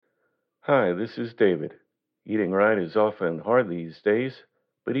Hi, this is David. Eating right is often hard these days,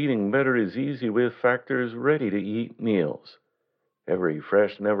 but eating better is easy with Factor's ready-to-eat meals. Every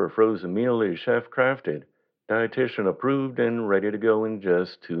fresh, never frozen meal is chef crafted, dietitian approved, and ready to go in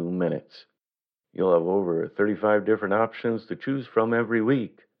just 2 minutes. You'll have over 35 different options to choose from every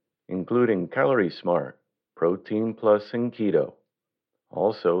week, including Calorie Smart, Protein Plus, and Keto.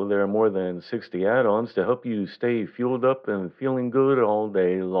 Also, there are more than 60 add ons to help you stay fueled up and feeling good all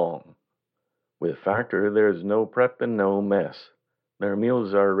day long. With Factor, there's no prep and no mess. Their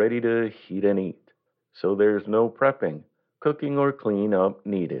meals are ready to heat and eat, so there's no prepping, cooking, or clean up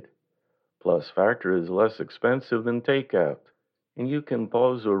needed. Plus, Factor is less expensive than takeout, and you can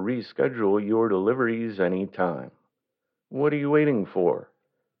pause or reschedule your deliveries anytime. What are you waiting for?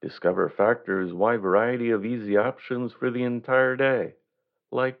 Discover Factor's wide variety of easy options for the entire day,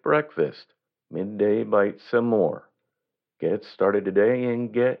 like breakfast, midday bites, and more. Get started today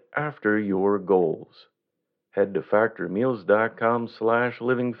and get after your goals. Head to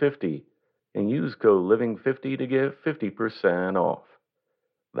factormeals.com/living50 and use code living50 to get 50% off.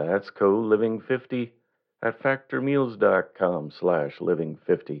 That's code living50 at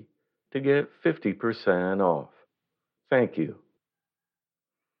factormeals.com/living50 to get 50% off. Thank you.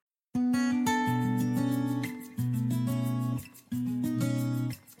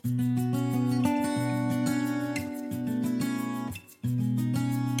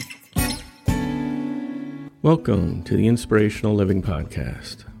 Welcome to the Inspirational Living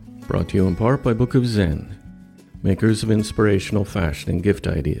Podcast, brought to you in part by Book of Zen, makers of inspirational fashion and gift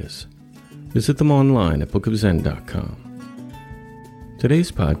ideas. Visit them online at bookofzen.com.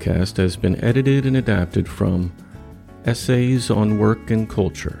 Today's podcast has been edited and adapted from Essays on Work and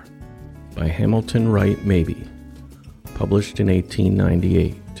Culture by Hamilton Wright Mabie, published in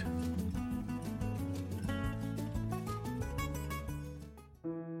 1898.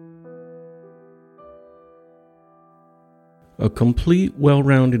 A complete,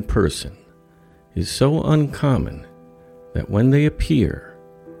 well-rounded person is so uncommon that when they appear,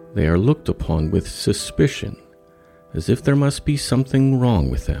 they are looked upon with suspicion, as if there must be something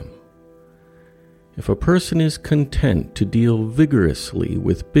wrong with them. If a person is content to deal vigorously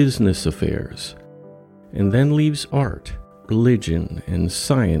with business affairs, and then leaves art, religion, and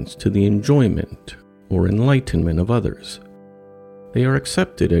science to the enjoyment or enlightenment of others, they are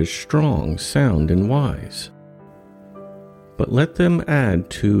accepted as strong, sound, and wise. But let them add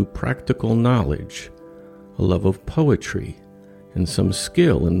to practical knowledge a love of poetry and some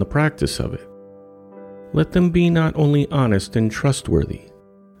skill in the practice of it. Let them be not only honest and trustworthy,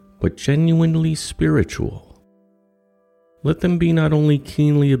 but genuinely spiritual. Let them be not only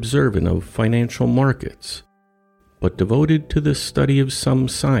keenly observant of financial markets, but devoted to the study of some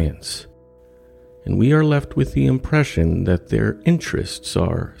science, and we are left with the impression that their interests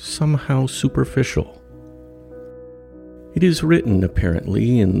are somehow superficial. It is written,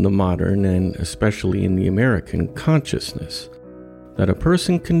 apparently, in the modern and especially in the American consciousness that a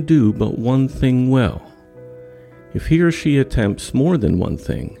person can do but one thing well. If he or she attempts more than one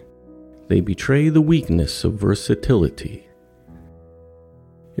thing, they betray the weakness of versatility.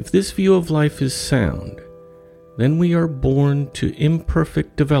 If this view of life is sound, then we are born to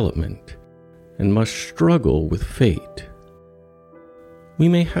imperfect development and must struggle with fate. We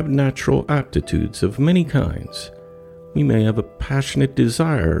may have natural aptitudes of many kinds. We may have a passionate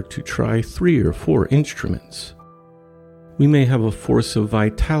desire to try 3 or 4 instruments. We may have a force of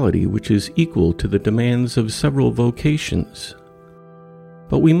vitality which is equal to the demands of several vocations.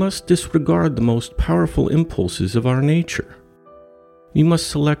 But we must disregard the most powerful impulses of our nature. We must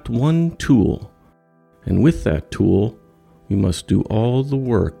select one tool, and with that tool, we must do all the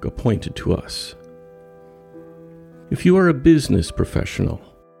work appointed to us. If you are a business professional,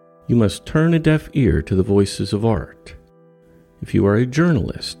 you must turn a deaf ear to the voices of art. If you are a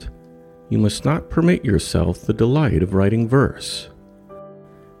journalist, you must not permit yourself the delight of writing verse.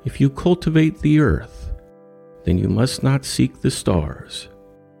 If you cultivate the earth, then you must not seek the stars.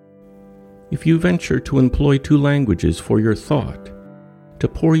 If you venture to employ 2 languages for your thought, to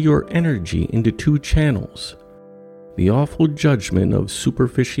pour your energy into 2 channels, the awful judgment of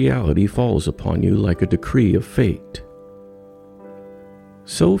superficiality falls upon you like a decree of fate.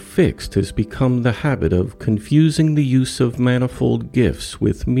 So fixed has become the habit of confusing the use of manifold gifts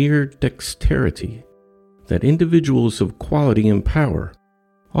with mere dexterity that individuals of quality and power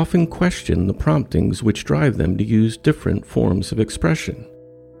often question the promptings which drive them to use different forms of expression,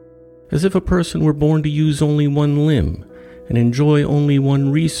 as if a person were born to use only one limb and enjoy only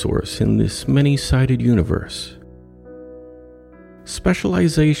one resource in this many-sided universe.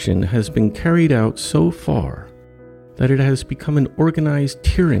 Specialization has been carried out so far that it has become an organized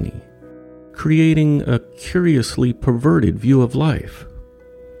tyranny creating a curiously perverted view of life.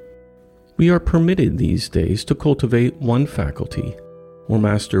 We are permitted these days to cultivate one faculty or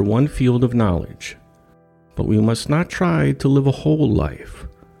master one field of knowledge, but we must not try to live a whole life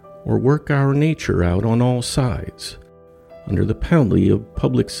or work our nature out on all sides under the penalty of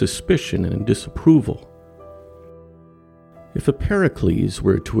public suspicion and disapproval. If a Pericles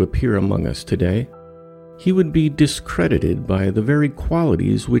were to appear among us today, he would be discredited by the very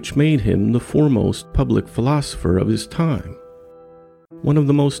qualities which made him the foremost public philosopher of his time, one of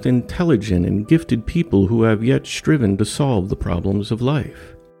the most intelligent and gifted people who have yet striven to solve the problems of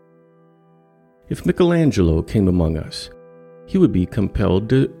life. If Michelangelo came among us, he would be compelled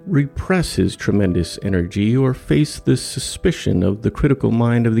to repress his tremendous energy or face the suspicion of the critical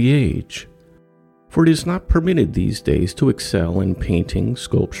mind of the age, for it is not permitted these days to excel in painting,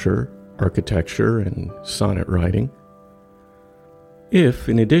 sculpture, architecture, and sonnet writing. If,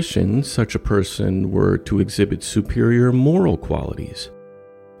 in addition, such a person were to exhibit superior moral qualities,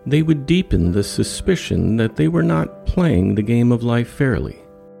 they would deepen the suspicion that they were not playing the game of life fairly.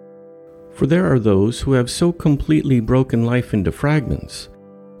 For there are those who have so completely broken life into fragments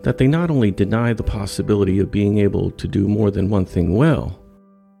that they not only deny the possibility of being able to do more than one thing well,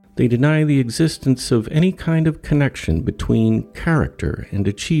 they deny the existence of any kind of connection between character and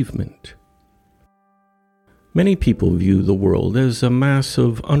achievement. Many people view the world as a mass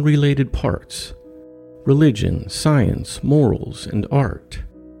of unrelated parts, religion, science, morals, and art,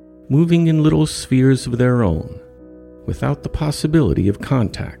 moving in little spheres of their own, without the possibility of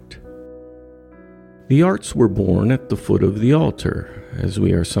contact. The arts were born at the foot of the altar, as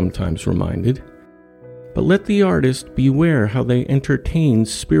we are sometimes reminded, but let the artist beware how they entertain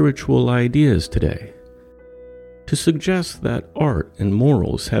spiritual ideas today. To suggest that art and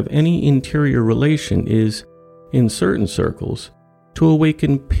morals have any interior relation is, in certain circles, to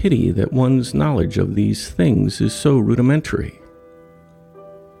awaken pity that one's knowledge of these things is so rudimentary.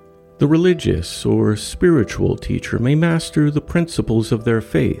 The religious or spiritual teacher may master the principles of their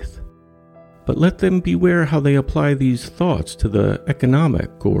faith, but let them beware how they apply these thoughts to the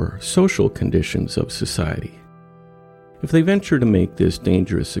economic or social conditions of society. If they venture to make this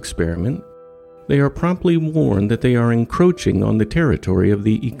dangerous experiment, they are promptly warned that they are encroaching on the territory of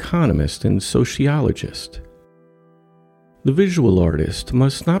the economist and sociologist. The visual artist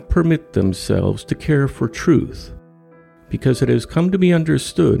must not permit themselves to care for truth, because it has come to be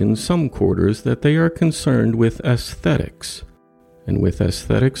understood in some quarters that they are concerned with aesthetics, and with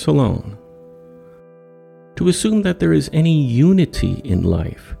aesthetics alone. To assume that there is any unity in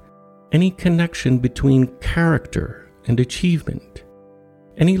life, any connection between character and achievement,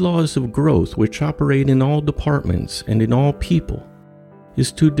 any laws of growth which operate in all departments and in all people,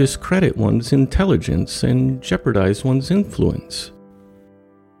 is to discredit one's intelligence and jeopardize one's influence.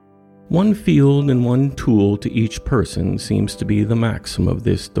 One field and one tool to each person seems to be the maxim of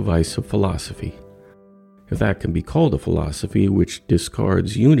this divisive philosophy, if that can be called a philosophy which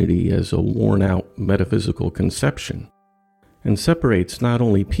discards unity as a worn-out metaphysical conception, and separates not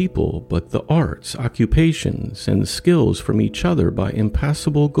only people but the arts, occupations, and skills from each other by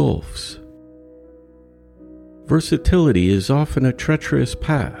impassable gulfs. Versatility is often a treacherous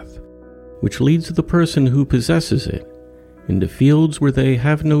path, which leads the person who possesses it into fields where they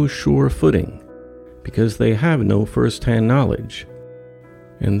have no sure footing, because they have no first-hand knowledge,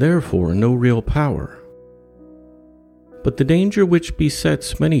 and therefore no real power. But the danger which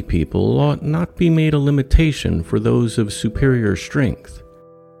besets many people ought not be made a limitation for those of superior strength.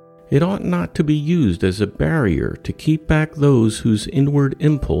 It ought not to be used as a barrier to keep back those whose inward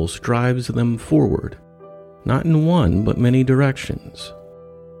impulse drives them forward, not in one but many directions.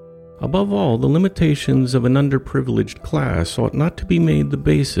 Above all, the limitations of an underprivileged class ought not to be made the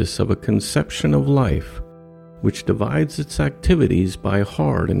basis of a conception of life which divides its activities by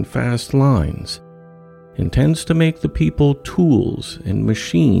hard and fast lines, and tends to make the people tools and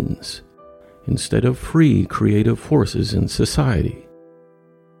machines instead of free creative forces in society.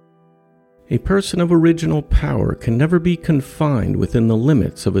 A person of original power can never be confined within the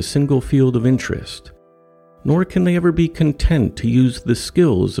limits of a single field of interest, nor can they ever be content to use the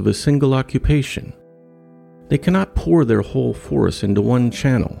skills of a single occupation. They cannot pour their whole force into one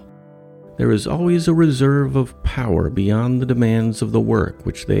channel. There is always a reserve of power beyond the demands of the work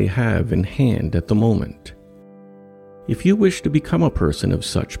which they have in hand at the moment. If you wish to become a person of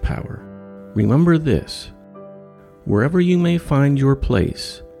such power, remember this: wherever you may find your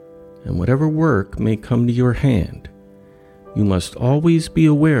place, and whatever work may come to your hand, you must always be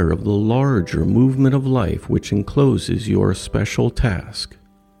aware of the larger movement of life which encloses your special task.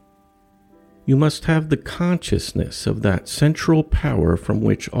 you must have the consciousness of that central power from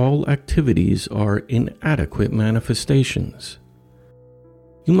which all activities are inadequate manifestations.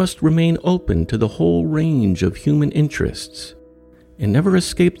 You must remain open to the whole range of human interests and never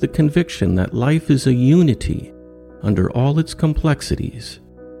escape the conviction that life is a unity under all its complexities,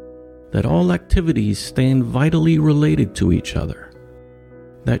 that all activities stand vitally related to each other,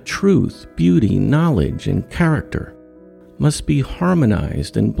 that truth, beauty, knowledge, and character must be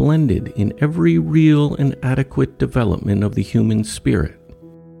harmonized and blended in every real and adequate development of the human spirit.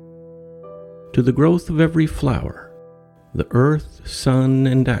 To the growth of every flower, the earth, sun,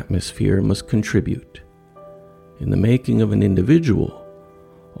 and atmosphere must contribute. In the making of an individual,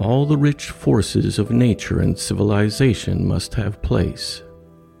 all the rich forces of nature and civilization must have place.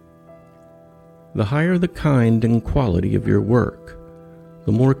 The higher the kind and quality of your work,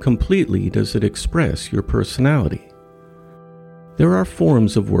 the more completely does it express your personality. There are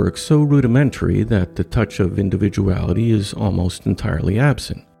forms of work so rudimentary that the touch of individuality is almost entirely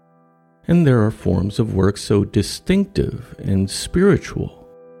absent, and there are forms of work so distinctive and spiritual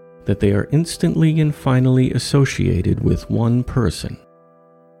that they are instantly and finally associated with one person.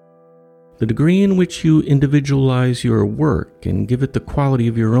 The degree in which you individualize your work and give it the quality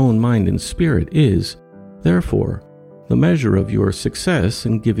of your own mind and spirit is, therefore, the measure of your success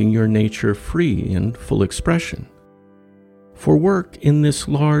in giving your nature free and full expression. For work in this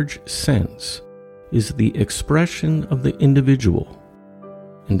large sense is the expression of the individual,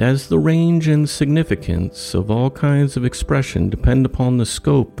 and as the range and significance of all kinds of expression depend upon the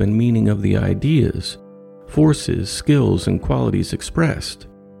scope and meaning of the ideas, forces, skills, and qualities expressed,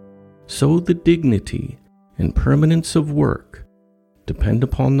 so the dignity and permanence of work depend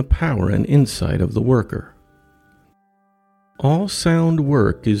upon the power and insight of the worker. All sound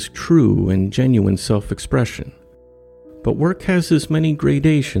work is true and genuine self-expression, but work has as many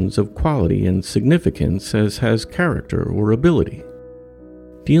gradations of quality and significance as has character or ability.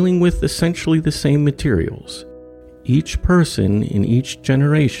 Dealing with essentially the same materials, each person in each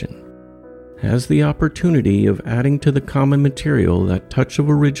generation has the opportunity of adding to the common material that touch of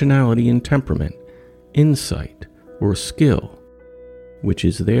originality and temperament, insight, or skill, which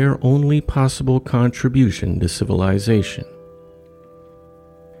is their only possible contribution to civilization.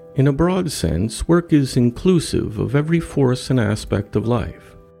 In a broad sense, work is inclusive of every force and aspect of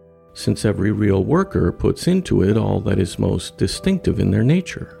life, since every real worker puts into it all that is most distinctive in their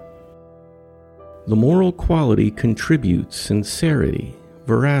nature. The moral quality contributes sincerity,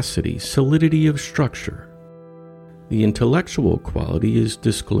 veracity, solidity of structure. The intellectual quality is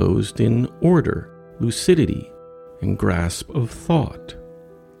disclosed in order, lucidity, and grasp of thought.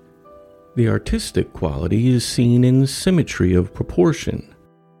 The artistic quality is seen in symmetry of proportion,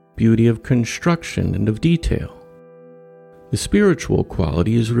 beauty of construction and of detail. The spiritual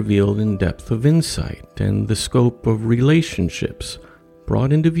quality is revealed in depth of insight and the scope of relationships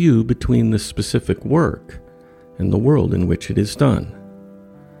brought into view between the specific work and the world in which it is done.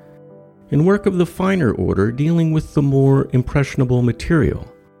 In work of the finer order dealing with the more impressionable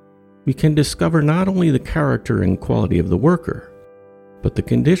material, we can discover not only the character and quality of the worker, but the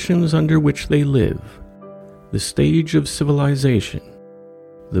conditions under which they live, the stage of civilization,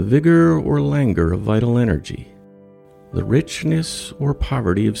 the vigor or languor of vital energy, the richness or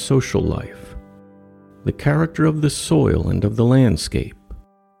poverty of social life, the character of the soil and of the landscape,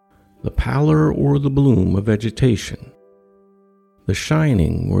 the pallor or the bloom of vegetation, the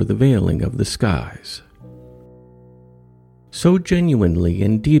shining or the veiling of the skies. So genuinely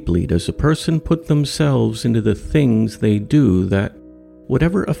and deeply does a person put themselves into the things they do that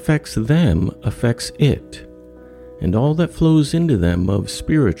whatever affects them affects it, and all that flows into them of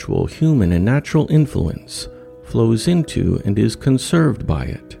spiritual, human, and natural influence flows into and is conserved by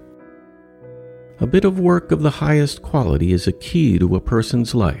it. A bit of work of the highest quality is a key to a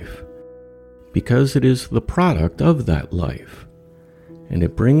person's life, because it is the product of that life, and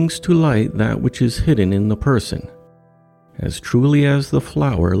it brings to light that which is hidden in the person, as truly as the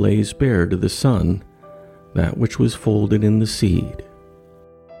flower lays bare to the sun that which was folded in the seed.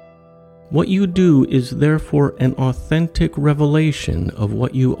 What you do is therefore an authentic revelation of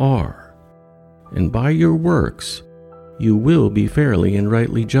what you are, and by your works you will be fairly and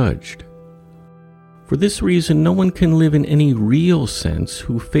rightly judged. For this reason, no one can live in any real sense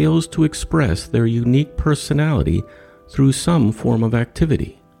who fails to express their unique personality through some form of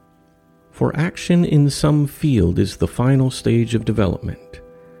activity. For action in some field is the final stage of development,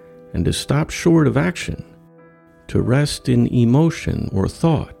 and to stop short of action, to rest in emotion or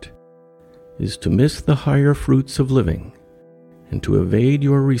thought, is to miss the higher fruits of living, and to evade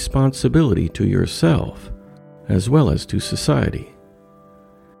your responsibility to yourself as well as to society.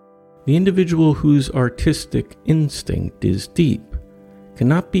 The individual whose artistic instinct is deep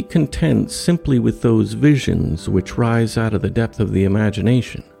cannot be content simply with those visions which rise out of the depth of the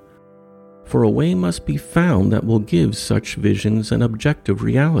imagination, for a way must be found that will give such visions an objective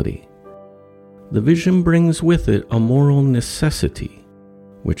reality. The vision brings with it a moral necessity,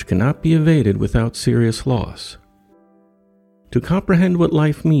 which cannot be evaded without serious loss. To comprehend what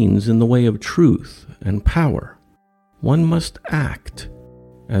life means in the way of truth and power, one must act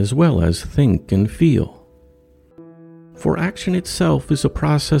as well as think and feel. For action itself is a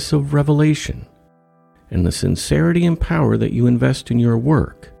process of revelation, and the sincerity and power that you invest in your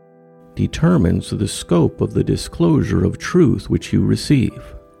work determines the scope of the disclosure of truth which you receive.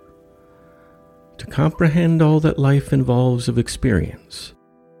 To comprehend all that life involves of experience,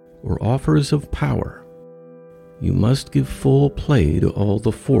 or offers of power, you must give full play to all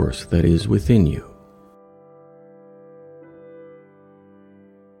the force that is within you.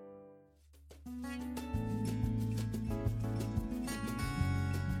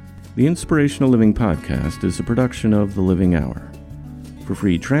 The Inspirational Living Podcast is a production of The Living Hour. For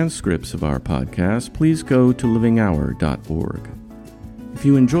free transcripts of our podcast, please go to livinghour.org. If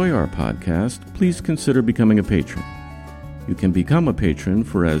you enjoy our podcast, please consider becoming a patron. You can become a patron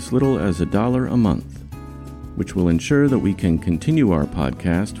for as little as $1 a month, which will ensure that we can continue our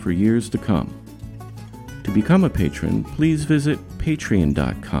podcast for years to come. To become a patron, please visit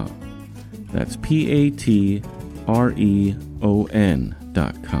patreon.com. That's patreon.com.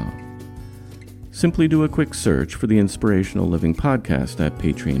 Simply do a quick search for the Inspirational Living Podcast at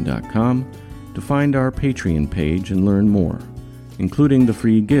patreon.com to find our Patreon page and learn more, including the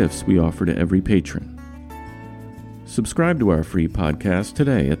free gifts we offer to every patron. Subscribe to our free podcast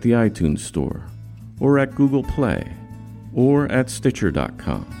today at the iTunes Store, or at Google Play, or at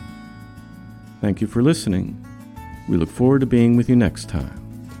Stitcher.com. Thank you for listening. We look forward to being with you next time.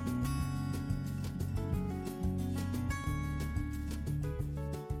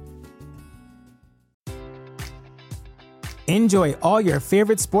 Enjoy all your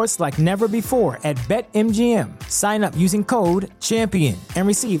favorite sports like never before at BetMGM. Sign up using code CHAMPION and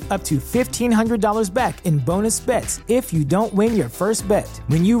receive up to $1,500 back in bonus bets if you don't win your first bet.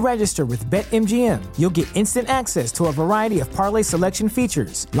 When you register with BetMGM, you'll get instant access to a variety of parlay selection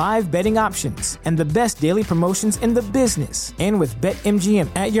features, live betting options, and the best daily promotions in the business. And with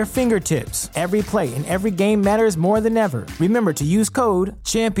BetMGM at your fingertips, every play and every game matters more than ever. Remember to use code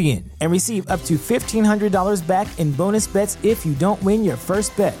CHAMPION and receive up to $1,500 back in bonus bets if you don't win your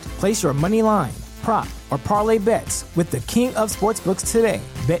first bet. Place your money line, prop, or parlay bets with the king of sportsbooks today.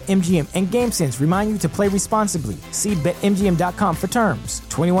 BetMGM and GameSense remind you to play responsibly. See BetMGM.com for terms.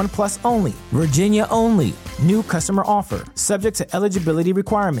 21 plus only. Virginia only. New customer offer. Subject to eligibility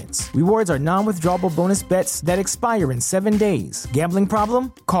requirements. Rewards are non-withdrawable bonus bets that expire in 7 days. Gambling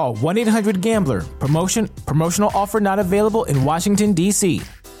problem? Call 1-800-GAMBLER. Promotional offer not available in Washington, D.C.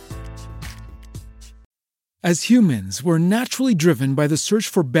 As humans, we're naturally driven by the search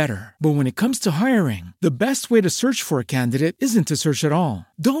for better. But when it comes to hiring, the best way to search for a candidate isn't to search at all.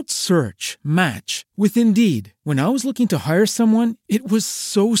 Don't search, match with Indeed. When I was looking to hire someone, it was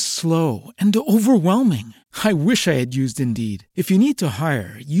so slow and overwhelming. I wish I had used Indeed. If you need to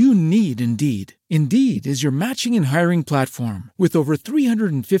hire, you need Indeed. Indeed is your matching and hiring platform with over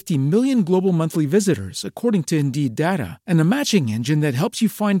 350 million global monthly visitors, according to Indeed data, and a matching engine that helps you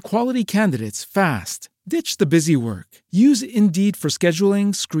find quality candidates fast. Ditch the busy work. Use Indeed for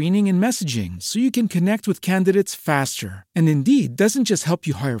scheduling, screening, and messaging so you can connect with candidates faster. And Indeed doesn't just help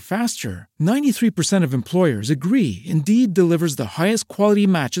you hire faster. 93% of employers agree Indeed delivers the highest quality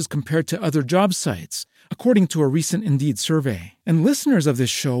matches compared to other job sites, according to a recent Indeed survey. And listeners of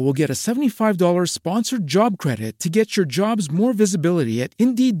this show will get a $75 sponsored job credit to get your jobs more visibility at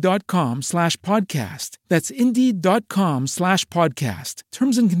Indeed.com/podcast. That's Indeed.com/podcast.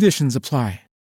 Terms and conditions apply.